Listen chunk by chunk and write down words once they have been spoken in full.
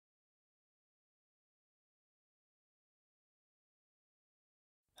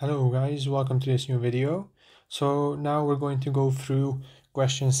Hello guys, welcome to this new video. So now we're going to go through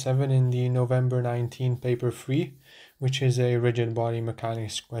question 7 in the November 19 paper 3, which is a rigid body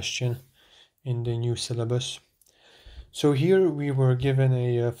mechanics question in the new syllabus. So here we were given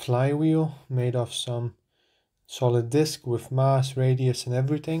a flywheel made of some solid disc with mass, radius and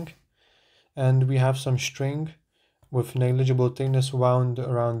everything. And we have some string with negligible thickness wound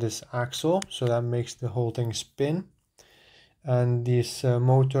around this axle, so that makes the whole thing spin. And this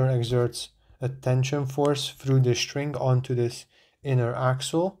motor exerts a tension force through the string onto this inner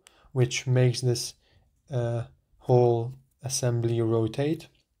axle, which makes this whole assembly rotate.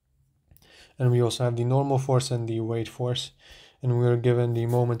 And we also have the normal force and the weight force, and we are given the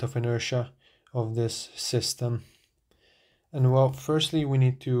moment of inertia of this system. And well, firstly we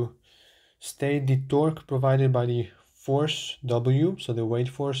need to state the torque provided by the force W, so the weight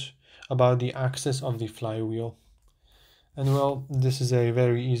force, about the axis of the flywheel. And well, this is a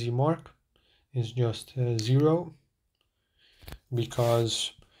very easy mark. It's just 0,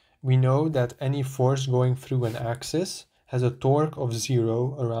 because we know that any force going through an axis has a torque of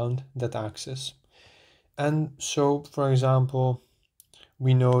 0 around that axis. And so, for example,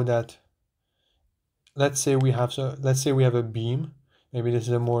 we know that let's say we have a beam. Maybe this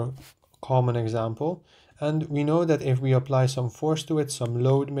is a more common example, and we know that if we apply some force to it, some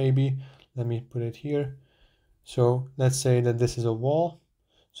load maybe, let me put it here. So let's say that this is a wall,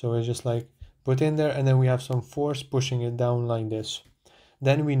 so it's just like put in there, and then we have some force pushing it down like this.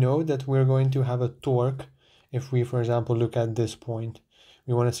 Then we know that we're going to have a torque. If we, for example, look at this point,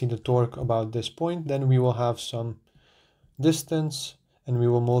 we want to see the torque about this point, then we will have some distance and we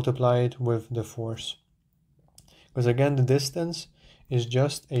will multiply it with the force. Because again, the distance is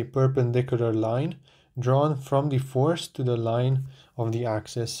just a perpendicular line drawn from the force to the line of the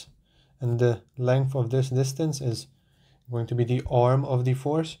axis. And the length of this distance is going to be the arm of the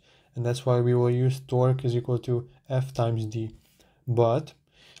force, and that's why we will use torque is equal to F times D. But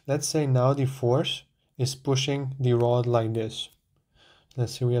let's say now the force is pushing the rod like this.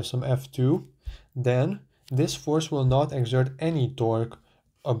 Let's say we have some F2, then this force will not exert any torque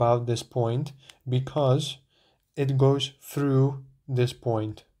about this point because it goes through this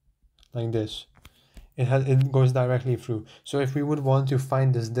point like this. It goes directly through. So if we would want to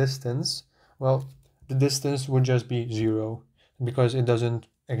find this distance, well, the distance would just be 0 because it doesn't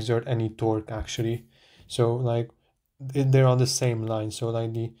exert any torque actually. So like they're on the same line. So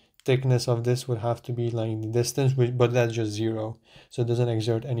like the thickness of this would have to be like the distance, but that's just 0. So it doesn't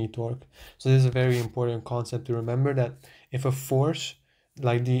exert any torque. So this is a very important concept to remember, that if a force,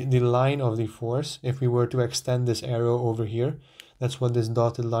 like the line of the force, if we were to extend this arrow over here, that's what this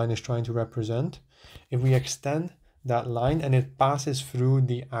dotted line is trying to represent. If we extend that line and it passes through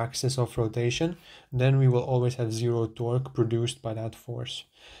the axis of rotation, then we will always have 0 torque produced by that force.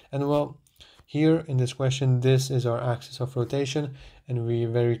 And well, here in this question, this is our axis of rotation, and we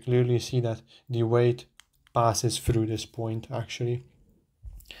very clearly see that the weight passes through this point actually.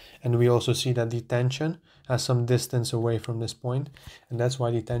 And we also see that the tension has some distance away from this point, and that's why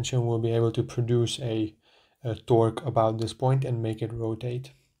the tension will be able to produce a torque about this point and make it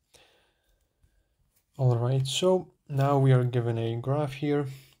rotate. Alright, so now we are given a graph here,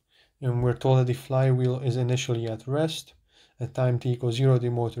 and we're told that the flywheel is initially at rest. At time t equals 0,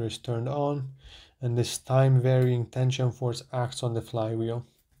 the motor is turned on, and this time varying tension force acts on the flywheel.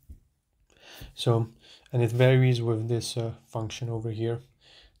 So, and it varies with this function over here.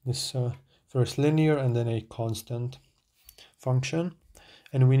 This first linear and then a constant function.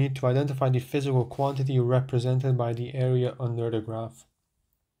 And we need to identify the physical quantity represented by the area under the graph.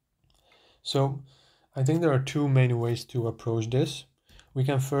 So I think there are two main ways to approach this. We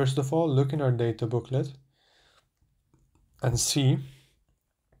can first of all look in our data booklet and see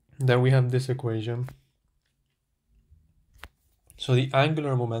that we have this equation. So the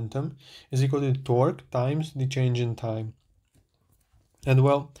angular momentum is equal to torque times the change in time. And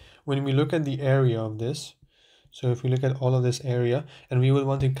well, when we look at the area of this, so if we look at all of this area and we would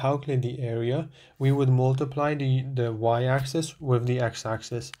want to calculate the area, we would multiply the y-axis with the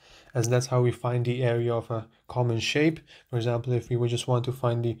x-axis, as that's how we find the area of a common shape. For example, if we would just want to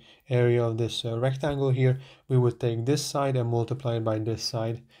find the area of this rectangle here, we would take this side and multiply it by this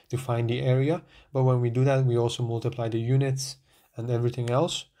side to find the area. But when we do that, we also multiply the units and everything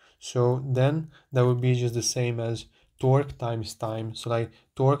else. So then that would be just the same as torque times time. So like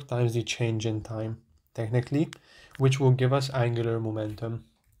torque times the change in time, technically, which will give us angular momentum.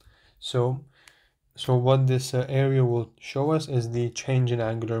 So what this area will show us is the change in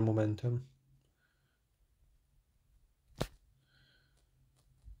angular momentum.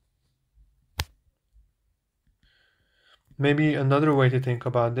 Maybe another way to think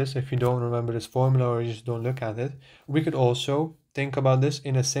about this, if you don't remember this formula or you just don't look at it, we could also think about this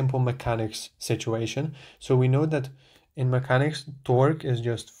in a simple mechanics situation. So we know that in mechanics, torque is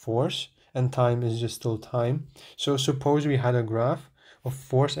just force and time is just still time. So suppose we had a graph of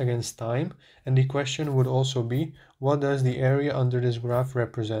force against time, and the question would also be, what does the area under this graph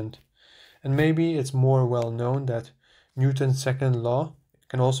represent? And maybe it's more well known that Newton's second law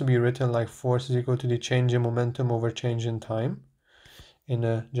can also be written like force is equal to the change in momentum over change in time in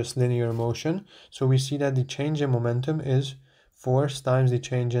a just linear motion. So we see that the change in momentum is force times the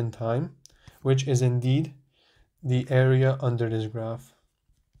change in time, which is indeed the area under this graph.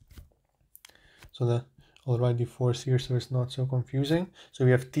 So I'll write the force here so it's not so confusing. So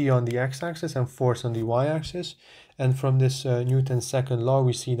we have T on the x-axis and force on the y-axis. And from this Newton's second law,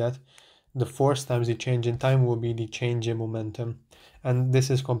 we see that the force times the change in time will be the change in momentum. And this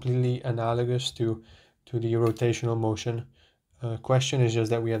is completely analogous to the rotational motion question. Is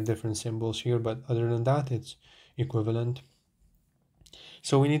just that we have different symbols here, but other than that, it's equivalent.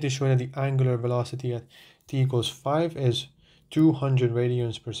 So we need to show that the angular velocity at t equals 5 is 200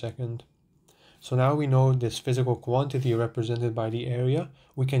 radians per second. So now we know this physical quantity represented by the area.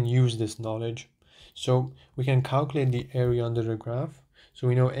 We can use this knowledge. So we can calculate the area under the graph. So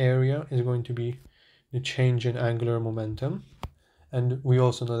we know area is going to be the change in angular momentum. And we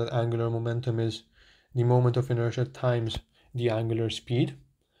also know that angular momentum is the moment of inertia times the angular speed.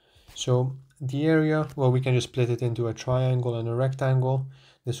 So the area, well, we can just split it into a triangle and a rectangle.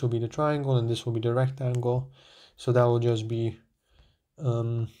 This will be the triangle and this will be the rectangle. So that will just be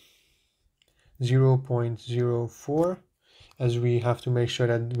 0.04, as we have to make sure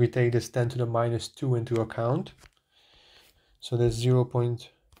that we take this 10 to the minus 2 into account. So that's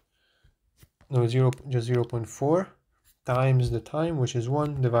 0.4 times the time, which is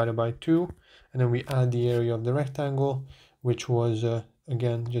 1, divided by 2, and then we add the area of the rectangle, which was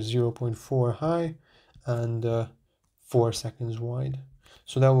again just 0.4 high and 4 seconds wide.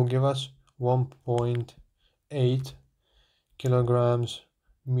 So that will give us 1.8 kilograms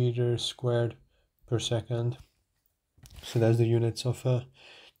meters squared per second. So that's the units of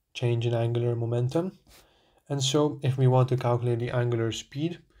change in angular momentum. And so if we want to calculate the angular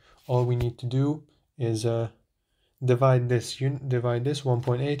speed, all we need to do is divide this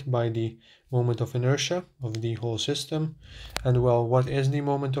 1.8 by the moment of inertia of the whole system. And well, what is the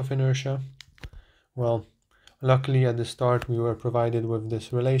moment of inertia? Well, luckily at the start we were provided with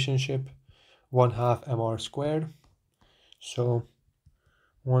this relationship, 1/2 mr squared. So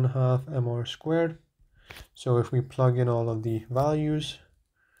 1/2 mr squared. So if we plug in all of the values,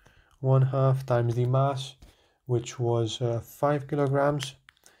 1/2 times the mass, which was 5 kilograms,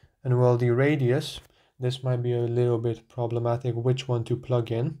 and well, the radius, this might be a little bit problematic which one to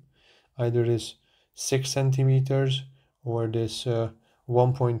plug in, either this 6 centimeters or this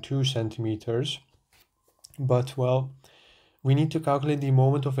 1.2 centimeters. But well, we need to calculate the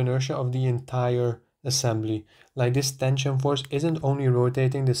moment of inertia of the entire assembly. Like this tension force isn't only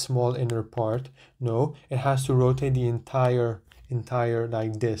rotating the small inner part, no, it has to rotate the entire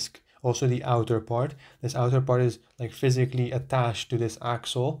like disc, also the outer part. This outer part is like physically attached to this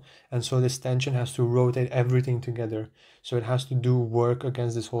axle, and so this tension has to rotate everything together. So it has to do work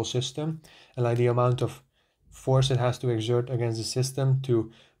against this whole system, and like the amount of force it has to exert against the system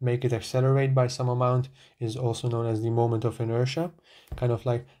to make it accelerate by some amount is also known as the moment of inertia, kind of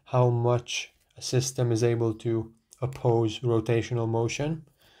like how much a system is able to oppose rotational motion.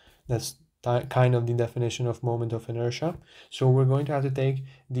 That's kind of the definition of moment of inertia. So we're going to have to take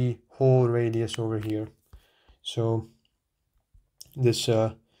the whole radius over here. So this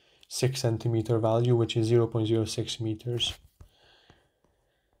 6 centimeter value, which is 0.06 meters.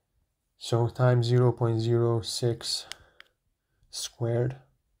 So times 0.06 squared.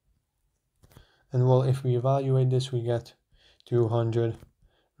 And well, if we evaluate this, we get 200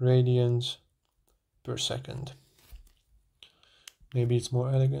 radians per second. Maybe it's more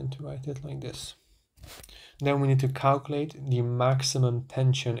elegant to write it like this. Then we need to calculate the maximum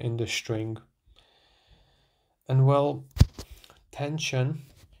tension in the string. And well, tension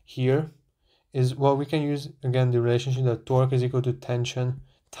here is, well, we can use again the relationship that torque is equal to tension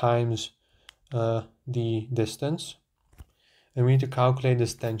times the distance. And we need to calculate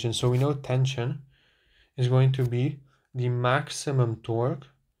this tension. So we know tension is going to be the maximum torque.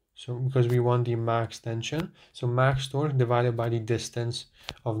 So because we want the max tension, so max torque divided by the distance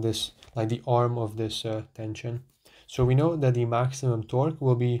of this, like the arm of this tension. So we know that the maximum torque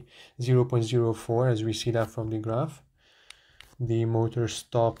will be 0.04, as we see that from the graph. The motor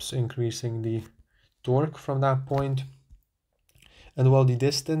stops increasing the torque from that point. And well, the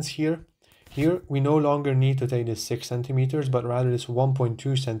distance here Here we no longer need to take this 6 centimeters, but rather this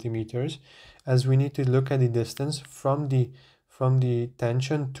 1.2 centimeters, as we need to look at the distance from the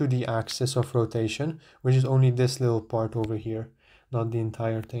tension to the axis of rotation, which is only this little part over here, not the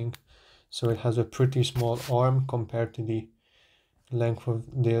entire thing. So it has a pretty small arm compared to the length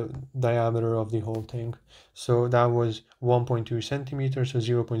of the diameter of the whole thing. So that was 1.2 centimeters, so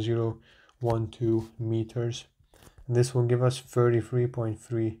 0.012 meters. And this will give us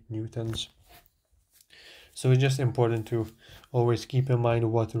 33.3 newtons. So it's just important to always keep in mind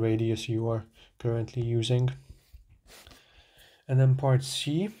what radius you are currently using. And then part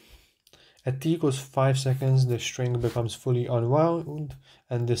C, at t equals 5 seconds, the string becomes fully unwound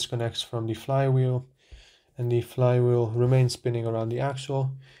and disconnects from the flywheel, and the flywheel remains spinning around the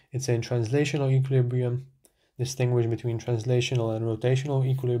axle. It's in translational equilibrium. Distinguish between translational and rotational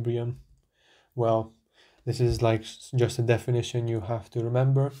equilibrium. Well, this is like just a definition you have to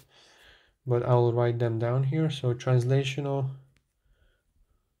remember, but I will write them down here. So translational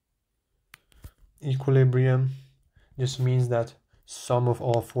equilibrium just means that sum of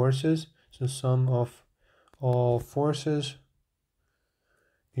all forces, so sum of all forces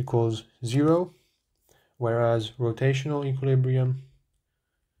equals 0, whereas rotational equilibrium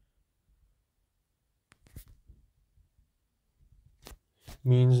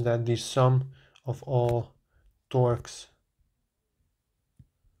means that the sum of all torques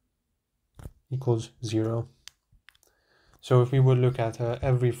equals 0. So if we would look at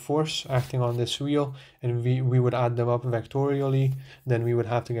every force acting on this wheel and we would add them up vectorially, then we would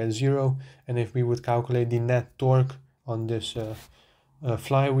have to get 0. And if we would calculate the net torque on this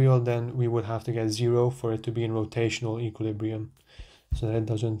flywheel, then we would have to get 0 for it to be in rotational equilibrium, so that it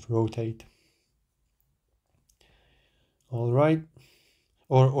doesn't rotate. All right.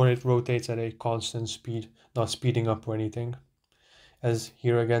 Or it rotates at a constant speed, not speeding up or anything. As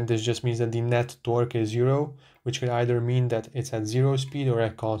here again, this just means that the net torque is 0, which could either mean that it's at 0 speed or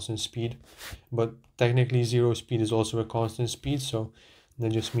at constant speed. But technically 0 speed is also a constant speed, so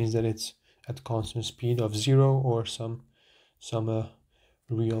that just means that it's at constant speed of 0 or some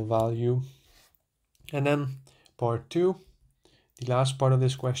real value. And then part 2, the last part of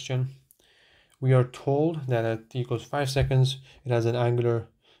this question. We are told that at t equals 5 seconds, it has an angular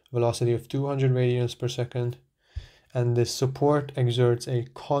velocity of 200 radians per second, and the support exerts a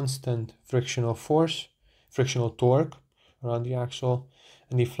constant frictional force, frictional torque around the axle,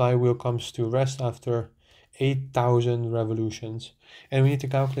 and the flywheel comes to rest after 8,000 revolutions. And we need to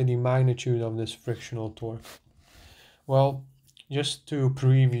calculate the magnitude of this frictional torque. Well, just to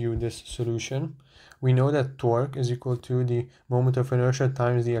preview this solution, we know that torque is equal to the moment of inertia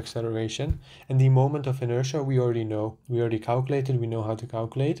times the acceleration, and the moment of inertia we already know. We already calculated, we know how to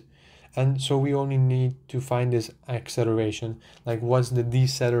calculate, and so we only need to find this acceleration, like what's the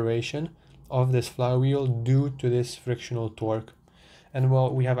deceleration of this flywheel due to this frictional torque. And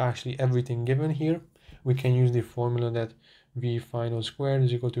well, we have actually everything given here. We can use the formula that V final squared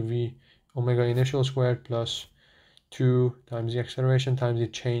is equal to V omega initial squared plus 2 times the acceleration times the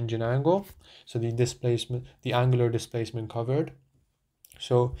change in angle, so the displacement, the angular displacement covered.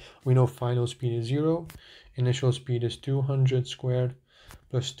 So we know final speed is 0, initial speed is 200 squared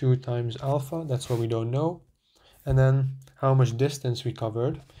plus 2 times alpha, that's what we don't know. And then how much distance we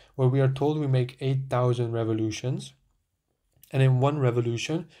covered. Well, we are told we make 8,000 revolutions, and in one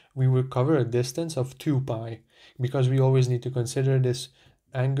revolution we will cover a distance of 2 pi, because we always need to consider this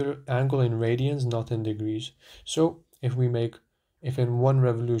angle in radians, not in degrees. So if in one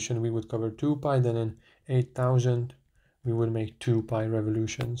revolution we would cover 2 pi, then in 8,000 we would make 2 pi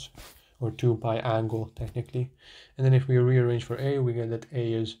revolutions, or 2 pi angle technically. And then if we rearrange for A, we get that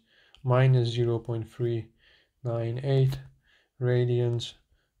A is minus 0.398 radians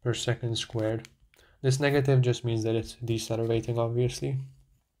per second squared. This negative just means that it's decelerating, obviously.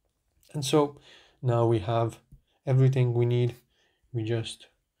 And so now we have everything we need. We just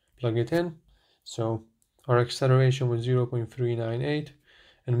plug it in. So our acceleration was 0.398,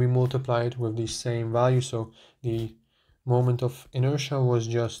 and we multiply it with the same value. So the moment of inertia was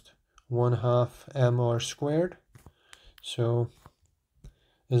just 1/2 mr squared. So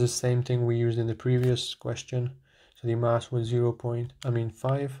it's the same thing we used in the previous question. So the mass was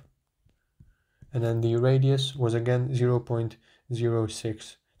 5, and then the radius was again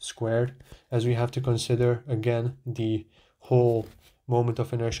 0.06 squared, as we have to consider again the whole moment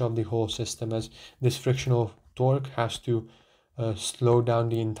of inertia of the whole system, as this frictional torque has to slow down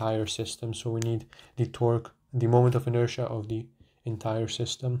the entire system. So we need the torque, the moment of inertia of the entire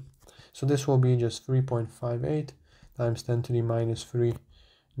system. So this will be just 3.58 times 10 to the minus 3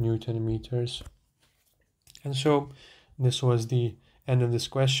 Newton meters. And so this was the end of this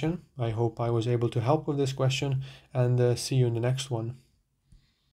question. I hope I was able to help with this question, and see you in the next one.